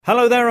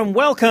Hello there and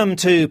welcome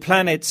to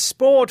Planet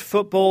Sport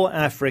Football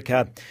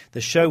Africa, the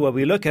show where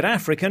we look at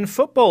African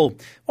football,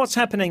 what's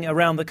happening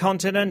around the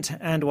continent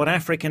and what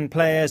African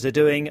players are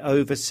doing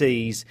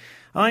overseas.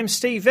 I'm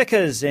Steve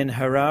Vickers in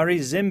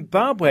Harare,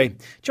 Zimbabwe,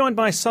 joined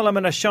by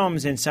Solomon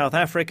Ashoms in South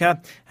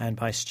Africa and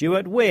by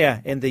Stuart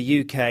Weir in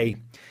the UK.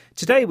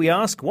 Today we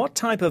ask what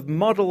type of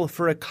model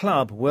for a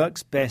club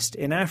works best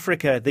in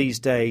Africa these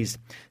days.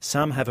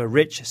 Some have a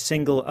rich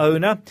single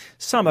owner,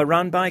 some are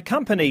run by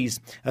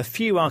companies, a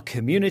few are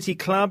community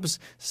clubs,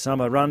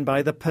 some are run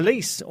by the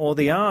police or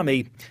the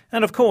army,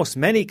 and of course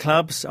many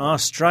clubs are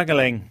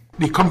struggling.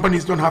 The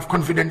companies don't have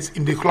confidence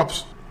in the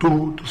clubs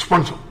to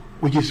sponsor,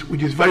 which is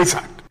very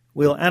sad.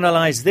 We'll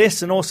analyse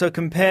this and also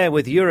compare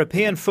with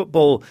European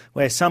football,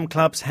 where some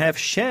clubs have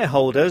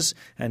shareholders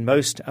and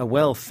most are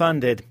well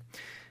funded.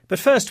 But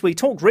first, we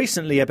talked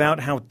recently about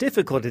how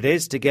difficult it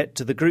is to get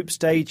to the group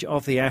stage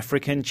of the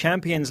African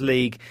Champions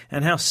League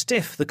and how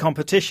stiff the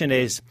competition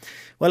is.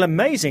 Well,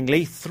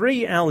 amazingly,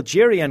 3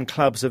 Algerian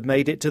clubs have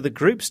made it to the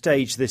group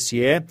stage this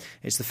year.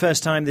 It's the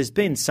first time there's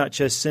been such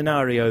a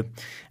scenario.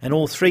 And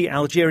all 3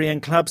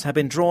 Algerian clubs have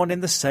been drawn in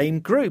the same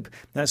group.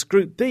 That's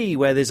Group B,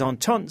 where there's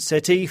Entente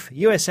Setif,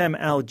 USM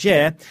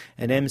Alger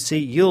and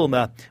MC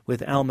Yulma,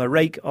 with Al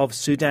Merreikh of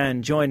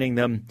Sudan joining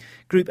them.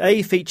 Group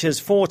A features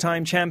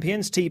 4-time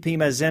champions TP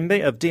Mazembe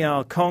of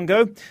DR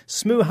Congo,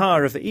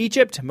 Smuhar of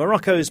Egypt,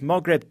 Morocco's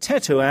Maghreb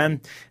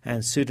Tetouan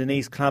and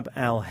Sudanese club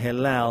Al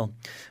Hilal.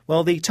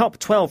 Well, the top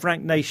 12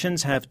 ranked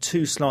nations have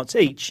 2 slots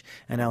each,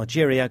 and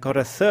Algeria got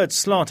a 3rd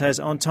slot as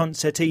Entente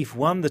Setif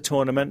won the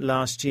tournament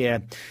last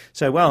year.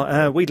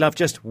 So, we'd love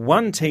just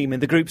 1 team in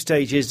the group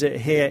stages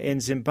here in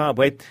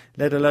Zimbabwe,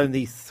 let alone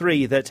the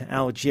 3 that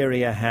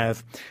Algeria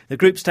have. The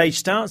group stage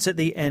starts at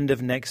the end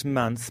of next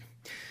month.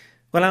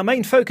 Well, our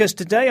main focus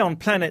today on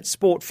Planet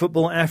Sport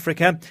Football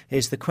Africa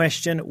is the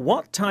question,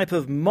 what type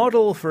of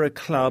model for a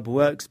club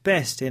works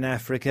best in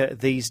Africa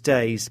these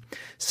days?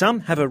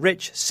 Some have a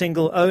rich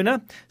single owner,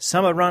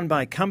 some are run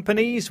by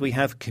companies, we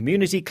have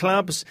community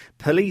clubs,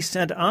 police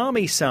and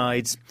army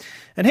sides.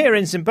 And here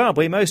in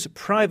Zimbabwe, most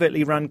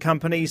privately run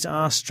companies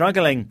are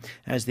struggling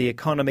as the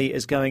economy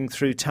is going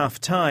through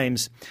tough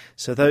times.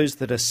 So those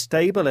that are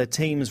stable are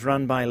teams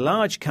run by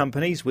large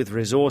companies with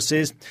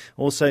resources,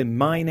 also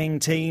mining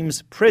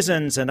teams,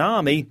 prisons and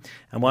army,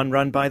 and one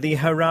run by the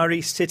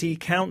Harare City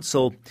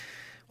Council.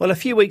 Well, a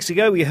few weeks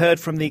ago we heard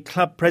from the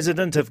club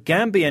president of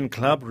Gambian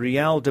club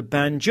Real de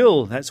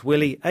Banjul, that's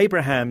Willie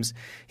Abrahams.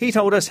 He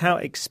told us how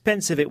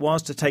expensive it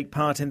was to take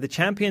part in the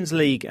Champions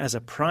League as a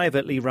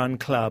privately run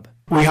club.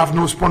 We have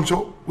no sponsor,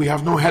 we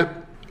have no help.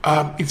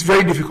 It's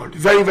very difficult,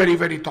 very, very,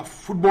 very tough.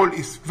 Football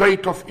is very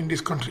tough in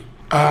this country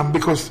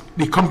because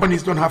the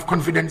companies don't have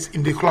confidence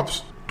in the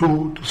clubs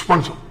to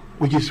sponsor,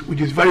 which is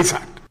very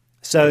sad.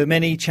 So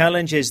many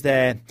challenges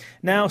there.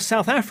 Now,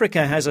 South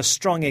Africa has a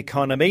strong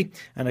economy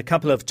and a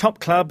couple of top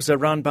clubs are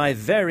run by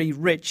very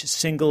rich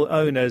single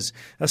owners.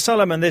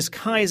 Solomon, there's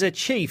Kaizer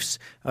Chiefs,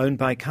 owned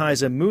by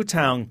Kaizer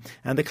Motaung,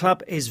 and the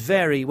club is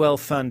very well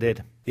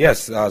funded.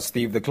 Yes,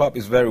 Steve, the club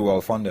is very well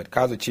funded.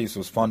 Kaizer Chiefs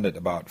was funded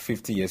about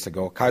 50 years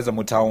ago. Kaizer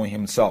Motaung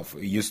himself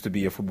used to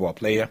be a football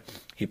player.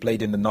 He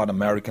played in the North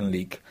American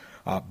League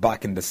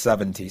back in the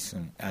 70s,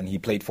 and he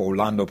played for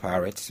Orlando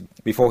Pirates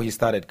before he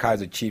started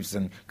Kaizer Chiefs.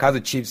 And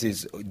Kaizer Chiefs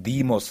is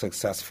the most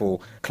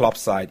successful club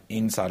side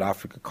in South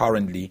Africa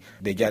currently.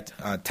 They get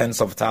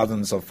tens of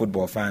thousands of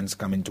football fans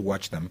coming to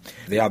watch them.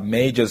 They have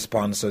major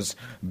sponsors,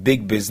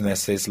 big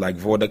businesses like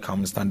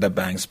Vodacom, Standard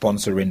Bank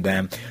sponsoring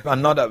them.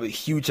 Another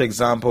huge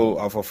example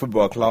of a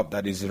football club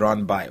that is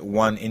run by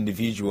one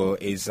individual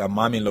is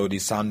Mamelodi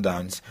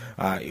Sundowns,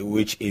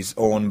 which is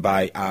owned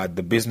by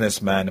the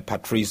businessman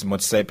Patrice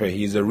Motsepe.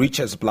 He's the richest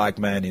black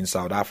man in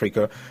South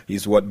Africa.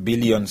 He's worth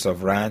billions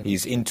of rand.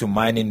 He's into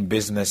mining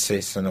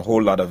businesses and a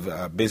whole lot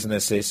of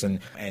businesses,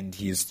 and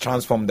he's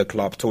transformed the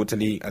club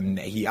totally. And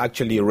he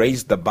actually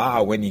raised the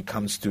bar when it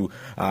comes to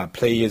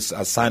players'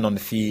 sign-on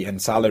fee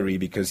and salary,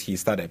 because he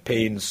started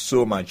paying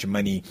so much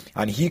money.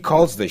 And he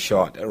calls the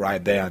shot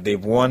right there.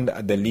 They've won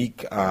the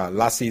league.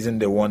 Last season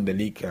they won the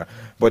league.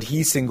 But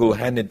he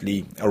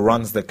single-handedly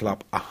runs the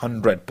club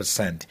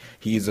 100%.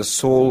 He is the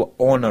sole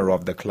owner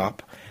of the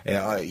club.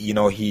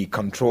 He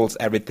controls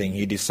everything.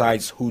 He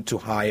decides who to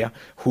hire,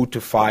 who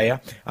to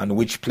fire, and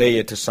which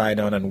player to sign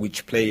on and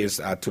which players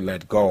to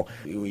let go.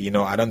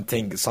 I don't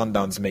think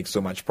Sundowns make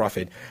so much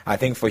profit. I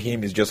think for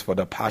him it's just for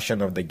the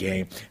passion of the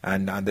game.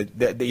 And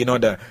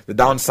the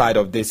downside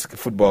of these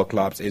football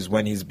clubs is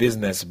when his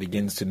business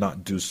begins to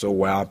not do so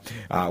well,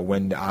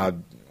 when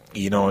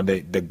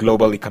the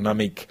global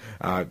economic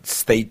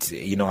state,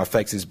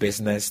 affects his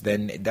business,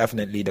 then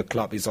definitely the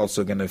club is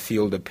also going to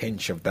feel the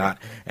pinch of that.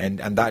 And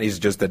that is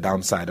just the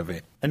downside of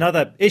it.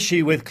 Another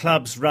issue with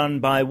clubs run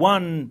by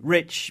one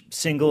rich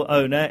single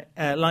owner,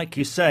 like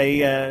you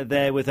say,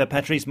 there with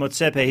Patrice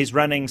Motsepe, he's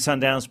running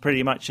Sundowns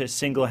pretty much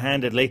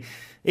single-handedly.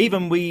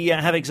 Even we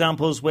have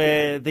examples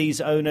where these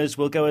owners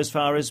will go as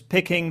far as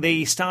picking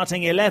the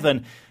starting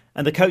 11.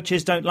 And the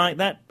coaches don't like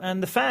that,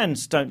 and the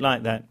fans don't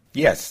like that.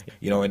 Yes,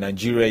 in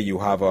Nigeria you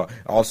have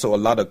also a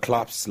lot of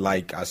clubs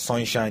like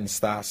Sunshine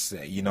Stars.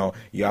 You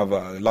have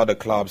a lot of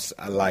clubs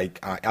like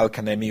El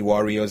Kanemi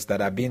Warriors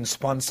that are being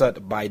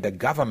sponsored by the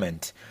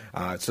government.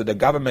 So the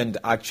government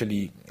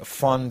actually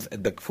funds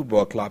the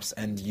football clubs,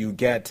 and you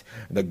get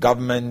the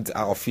government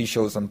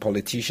officials and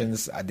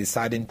politicians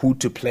deciding who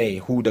to play,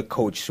 who the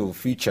coach should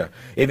feature.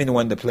 Even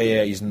when the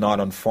player is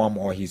not on form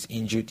or he's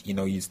injured,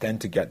 you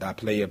tend to get that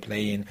player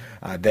playing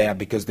there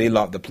because they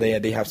love the player.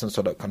 They have some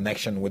sort of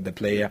connection with the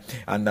player.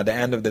 And at the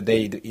end of the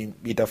day,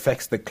 it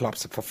affects the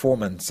club's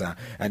performance.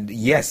 And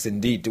yes,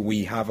 indeed,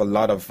 we have a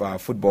lot of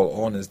football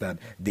owners that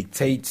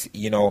dictate,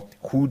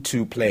 who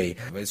to play.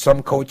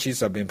 Some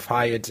coaches have been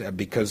fired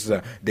because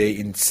they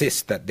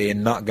insist that they're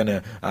not going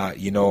to,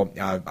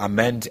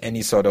 amend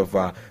any sort of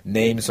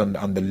names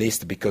on the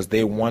list because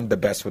they want the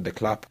best for the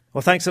club.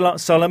 Well, thanks a lot,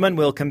 Solomon.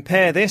 We'll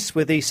compare this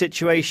with the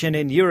situation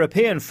in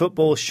European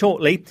football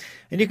shortly.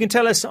 And you can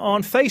tell us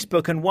on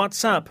Facebook and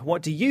WhatsApp,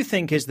 what do you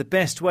think is the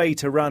best way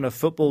to run a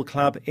football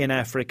club in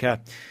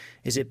Africa?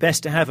 Is it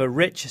best to have a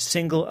rich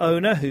single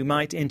owner who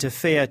might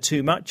interfere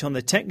too much on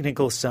the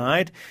technical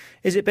side?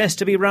 Is it best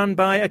to be run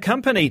by a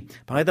company,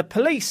 by the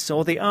police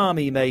or the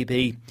army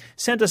maybe?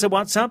 Send us a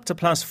WhatsApp to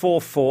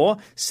 +44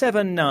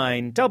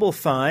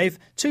 7955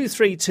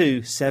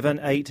 232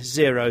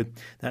 780.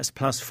 That's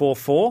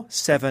 +44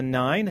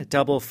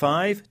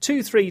 7955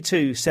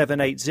 232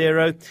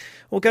 780.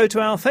 Or go to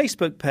our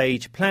Facebook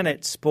page,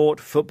 Planet Sport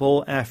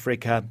Football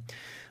Africa.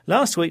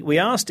 Last week we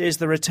asked, is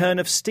the return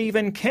of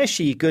Stephen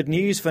Keshi good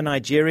news for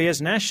Nigeria's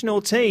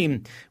national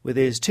team? With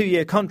his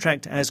 2-year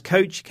contract as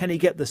coach, can he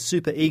get the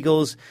Super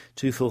Eagles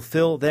to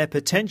fulfill their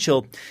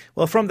potential?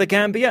 Well, from the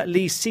Gambia,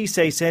 Lee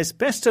Cisse says,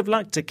 best of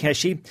luck to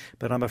Keshi,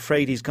 but I'm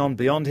afraid he's gone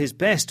beyond his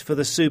best for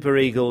the Super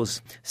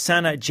Eagles.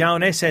 Sana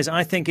Jaune says,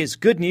 I think it's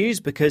good news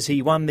because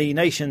he won the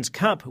Nations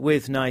Cup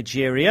with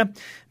Nigeria.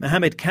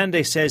 Mohamed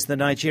Kande says the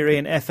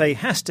Nigerian FA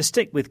has to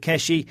stick with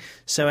Keshi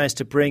so as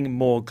to bring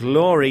more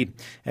glory.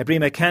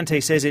 Ebrima Kante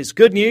says it's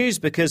good news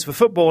because for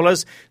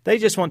footballers, they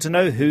just want to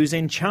know who's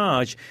in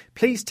charge.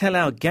 Please tell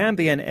our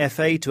Gambian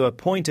FA to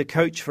appoint a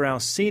coach for our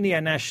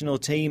senior national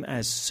team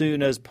as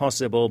soon as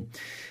possible.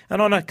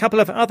 And on a couple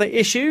of other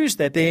issues,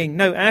 there being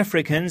no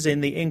Africans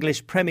in the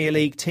English Premier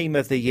League Team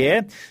of the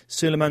Year,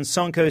 Suleiman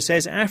Sonko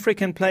says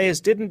African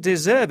players didn't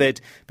deserve it,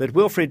 but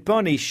Wilfried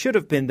Bony should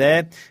have been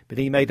there, but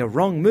he made a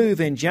wrong move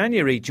in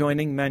January,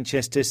 joining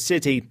Manchester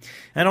City.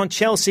 And on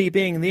Chelsea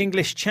being the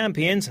English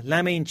champions,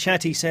 Lamine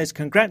Chatty says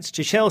congrats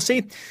to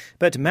Chelsea,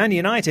 but Man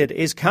United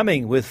is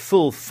coming with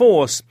full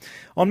force.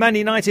 On Man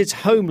United's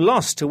home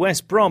loss to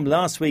West Brom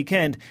last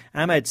weekend,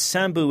 Ahmed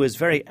Sambu was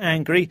very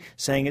angry,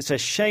 saying it's a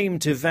shame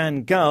to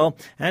Van Gaal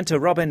and to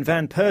Robin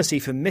van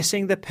Persie for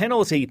missing the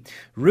penalty.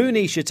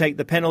 Rooney should take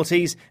the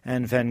penalties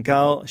and Van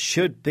Gaal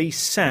should be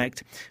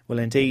sacked. Well,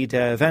 indeed,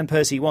 Van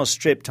Persie was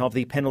stripped of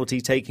the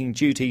penalty-taking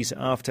duties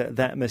after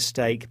that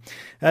mistake.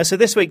 So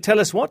this week, tell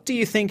us, what do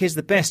you think is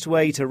the best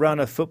way to run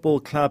a football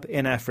club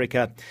in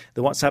Africa?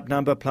 The WhatsApp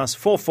number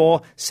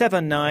 +44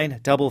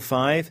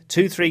 7955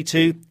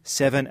 232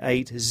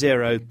 780.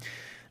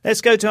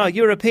 Let's go to our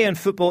European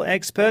football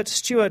expert,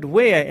 Stuart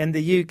Weir in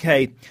the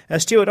UK.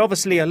 Stuart,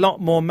 obviously a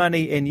lot more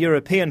money in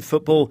European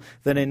football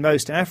than in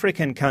most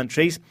African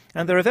countries,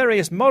 and there are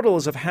various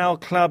models of how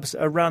clubs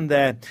are run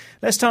there.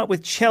 Let's start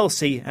with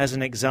Chelsea as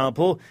an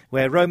example,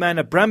 where Roman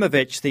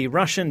Abramovich, the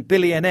Russian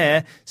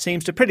billionaire,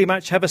 seems to pretty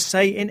much have a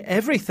say in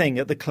everything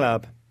at the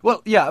club.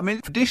 Well, yeah,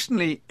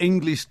 traditionally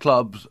English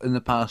clubs in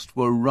the past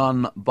were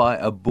run by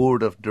a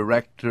board of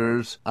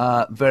directors,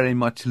 very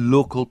much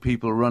local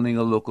people running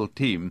a local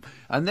team.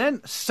 And then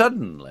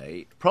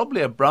suddenly,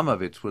 probably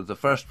Abramovich was the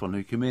first one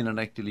who came in and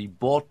actually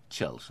bought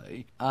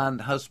Chelsea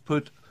and has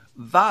put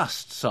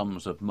vast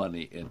sums of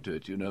money into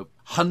it,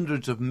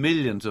 hundreds of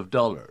millions of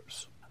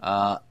dollars.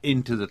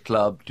 Into the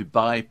club to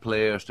buy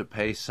players, to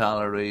pay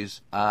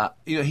salaries.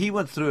 He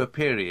went through a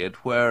period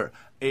where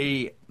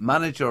a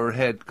manager or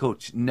head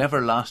coach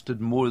never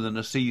lasted more than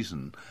a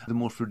season. The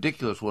most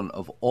ridiculous one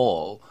of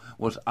all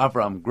was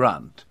Avram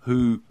Grant,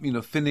 who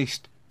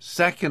finished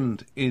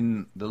second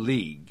in the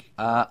league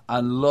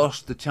and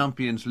lost the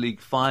Champions League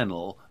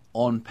final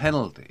on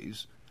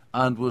penalties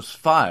and was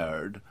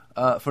fired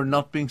for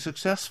not being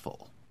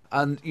successful.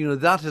 And,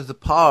 that is the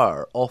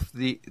power of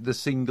the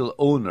single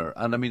owner.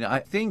 And, I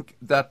think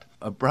that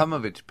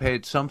Abramovich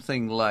paid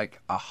something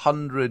like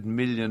 $100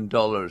 million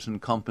in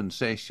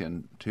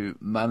compensation to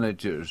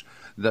managers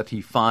that he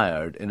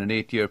fired in an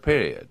 8-year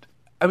period.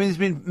 There's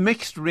been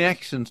mixed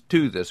reactions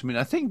to this.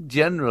 I think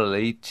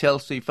generally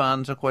Chelsea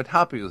fans are quite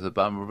happy with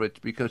Abramovich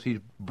because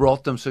he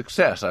brought them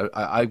success.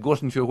 I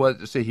wasn't sure whether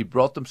to say he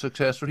brought them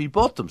success or he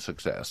bought them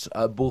success.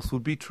 Both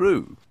would be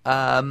true.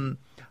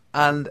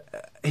 And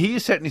he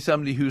is certainly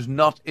somebody who's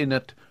not in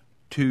it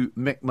to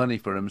make money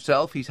for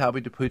himself. He's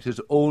happy to put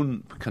his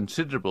own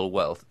considerable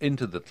wealth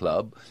into the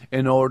club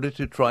in order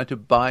to try to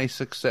buy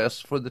success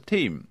for the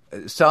team.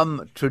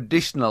 Some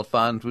traditional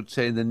fans would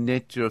say the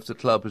nature of the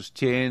club has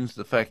changed,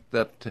 the fact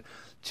that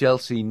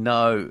Chelsea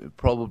now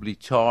probably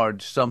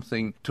charge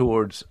something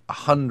towards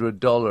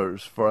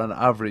 $100 for an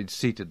average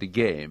seat at the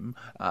game,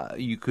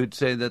 you could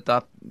say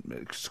that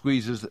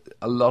squeezes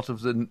a lot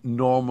of the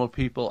normal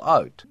people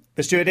out.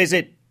 But Stuart, is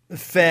it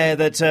fair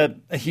that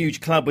a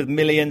huge club with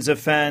millions of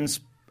fans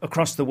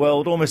across the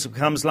world almost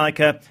becomes like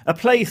a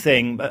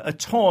plaything, a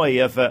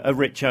toy of a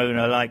rich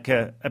owner like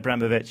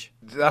Abramovich?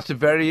 That's a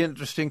very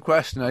interesting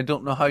question. I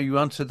don't know how you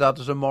answer that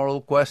as a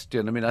moral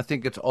question. I mean, I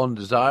think it's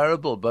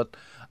undesirable, but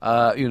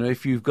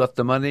if you've got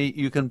the money,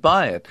 you can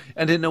buy it.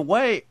 And in a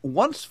way,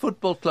 once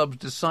football clubs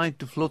decide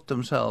to float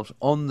themselves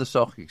on the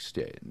stock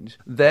exchange,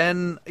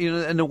 then,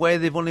 in a way,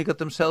 they've only got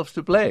themselves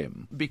to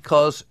blame.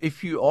 Because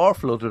if you are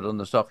floated on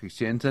the stock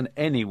exchange, then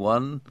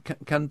anyone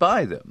can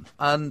buy them.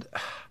 And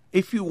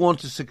if you want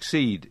to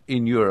succeed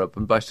in Europe,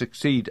 and by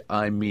succeed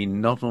I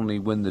mean not only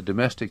win the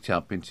domestic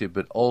championship,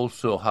 but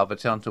also have a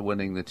chance of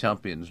winning the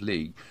Champions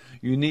League,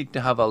 you need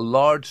to have a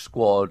large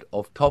squad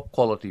of top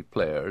quality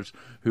players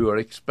who are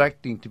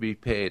expecting to be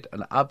paid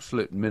an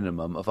absolute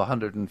minimum of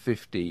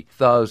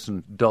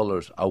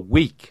 $150,000 a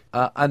week.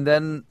 And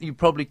then you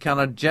probably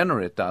cannot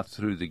generate that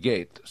through the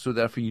gate. So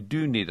therefore you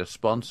do need a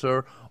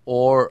sponsor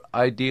or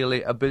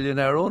ideally a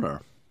billionaire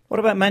owner. What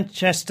about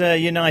Manchester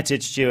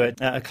United, Stuart?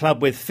 A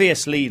club with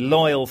fiercely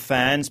loyal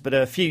fans, but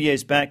a few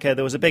years back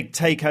there was a big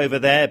takeover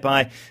there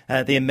by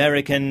the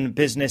American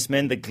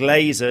businessmen, the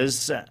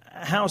Glazers.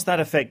 How's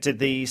that affected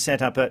the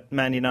setup at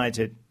Man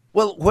United?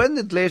 Well, when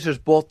the Glazers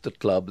bought the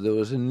club, there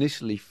was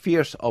initially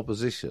fierce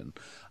opposition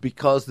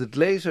because the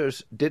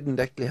Glazers didn't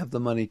actually have the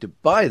money to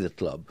buy the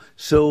club.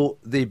 So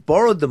they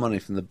borrowed the money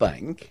from the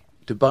bank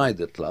to buy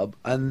the club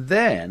and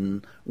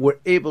then were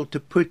able to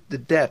put the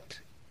debt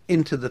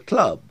into the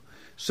club.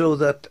 So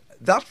that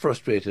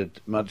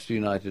frustrated Manchester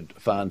United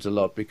fans a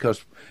lot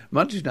because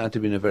Manchester United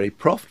have been a very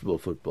profitable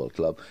football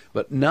club,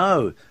 but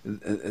now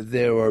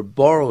they were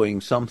borrowing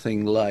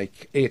something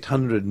like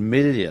 800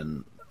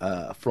 million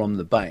from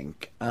the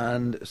bank,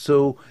 and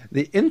so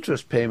the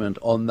interest payment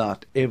on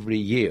that every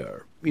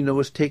year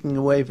was taking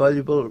away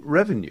valuable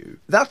revenue.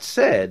 That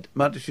said,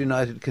 Manchester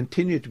United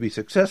continue to be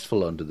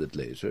successful under the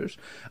Glazers,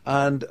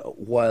 and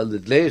while the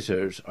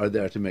Glazers are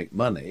there to make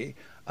money,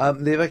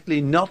 they've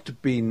actually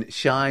not been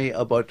shy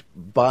about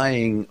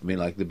buying. I mean,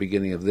 like the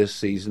beginning of this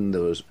season,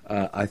 there was,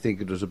 I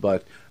think it was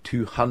about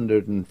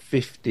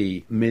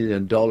 $250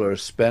 million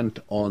spent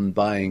on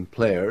buying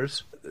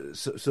players.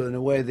 So in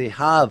a way, they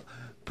have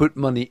put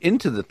money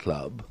into the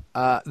club.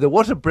 There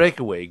was a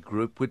breakaway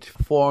group which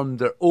formed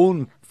their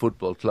own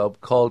football club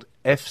called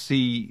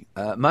FC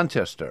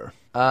Manchester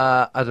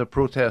as a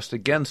protest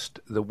against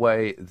the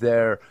way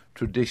their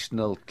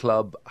traditional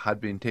club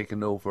had been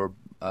taken over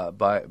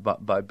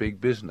by big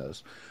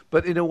business.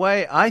 But in a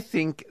way, I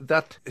think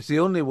that it's the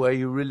only way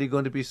you're really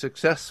going to be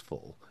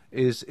successful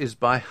is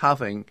by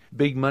having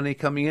big money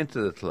coming into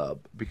the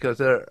club, because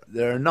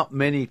there are not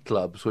many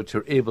clubs which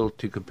are able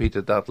to compete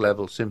at that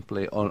level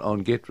simply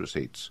on gate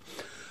receipts.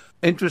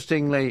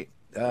 Interestingly,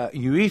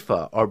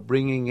 UEFA are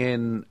bringing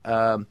in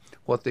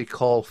what they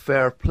call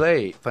fair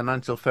play,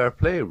 financial fair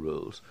play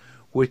rules,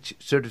 which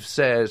sort of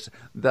says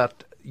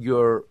that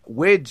your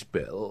wage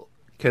bill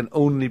can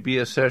only be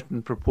a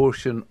certain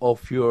proportion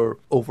of your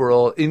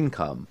overall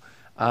income.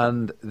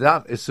 And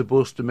that is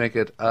supposed to make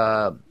it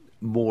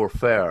more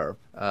fair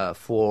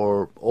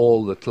for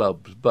all the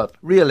clubs. But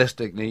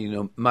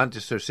realistically,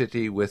 Manchester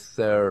City with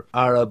their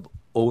Arab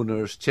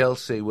owners,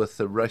 Chelsea with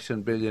the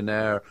Russian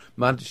billionaire,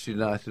 Manchester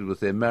United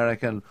with the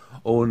American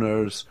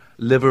owners,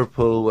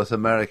 Liverpool with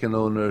American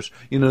owners,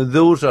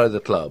 those are the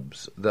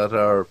clubs that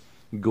are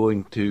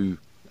going to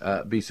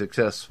be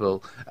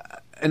successful.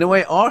 In a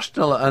way,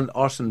 Arsenal and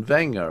Arsene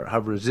Wenger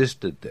have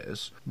resisted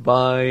this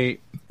by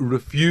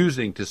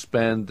refusing to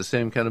spend the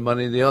same kind of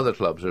money the other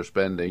clubs are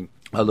spending.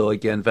 Although,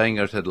 again,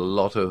 Wenger's had a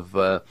lot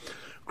of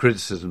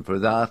criticism for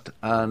that.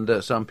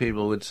 And some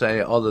people would say,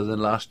 other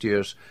than last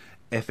year's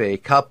FA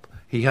Cup,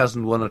 he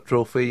hasn't won a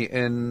trophy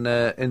in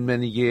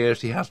many years.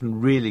 He hasn't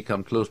really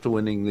come close to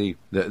winning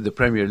the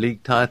Premier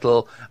League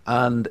title.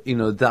 And,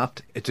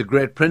 that it's a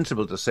great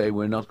principle to say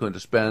we're not going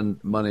to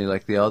spend money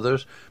like the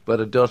others.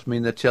 But it does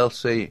mean that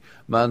Chelsea,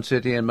 Man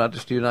City and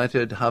Manchester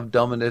United have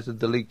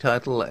dominated the league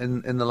title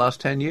in the last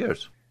 10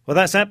 years. Well,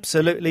 that's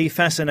absolutely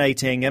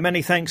fascinating. And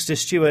many thanks to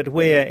Stuart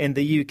Weir in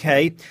the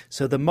UK.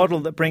 So the model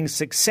that brings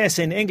success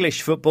in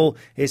English football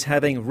is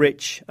having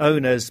rich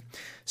owners.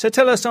 So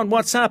tell us on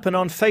WhatsApp and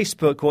on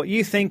Facebook what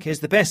you think is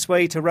the best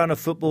way to run a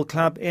football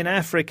club in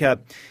Africa.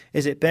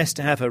 Is it best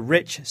to have a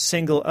rich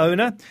single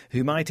owner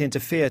who might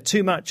interfere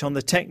too much on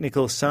the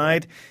technical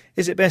side?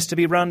 Is it best to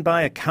be run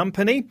by a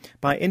company,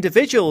 by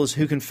individuals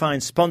who can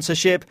find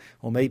sponsorship,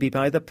 or maybe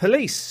by the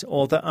police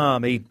or the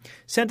army?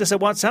 Send us a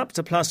WhatsApp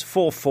to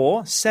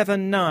 +44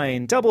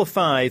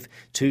 7955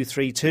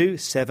 232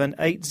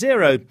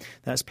 780.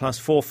 That's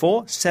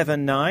 +44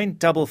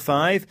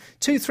 7955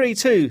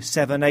 232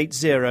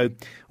 780.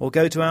 Or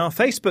go to our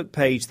Facebook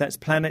page, that's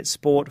Planet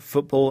Sport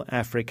Football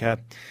Africa.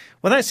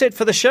 Well, that's it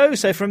for the show.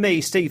 So from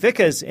me, Steve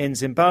Vickers in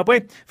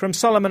Zimbabwe, from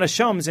Solomon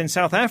Ashoms in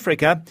South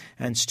Africa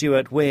and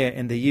Stuart Weir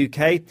in the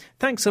UK,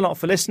 thanks a lot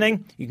for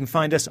listening. You can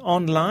find us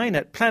online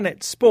at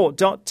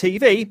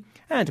planetsport.tv,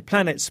 and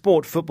Planet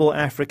Sport Football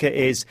Africa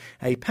is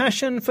a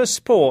Passion for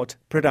Sport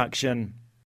production.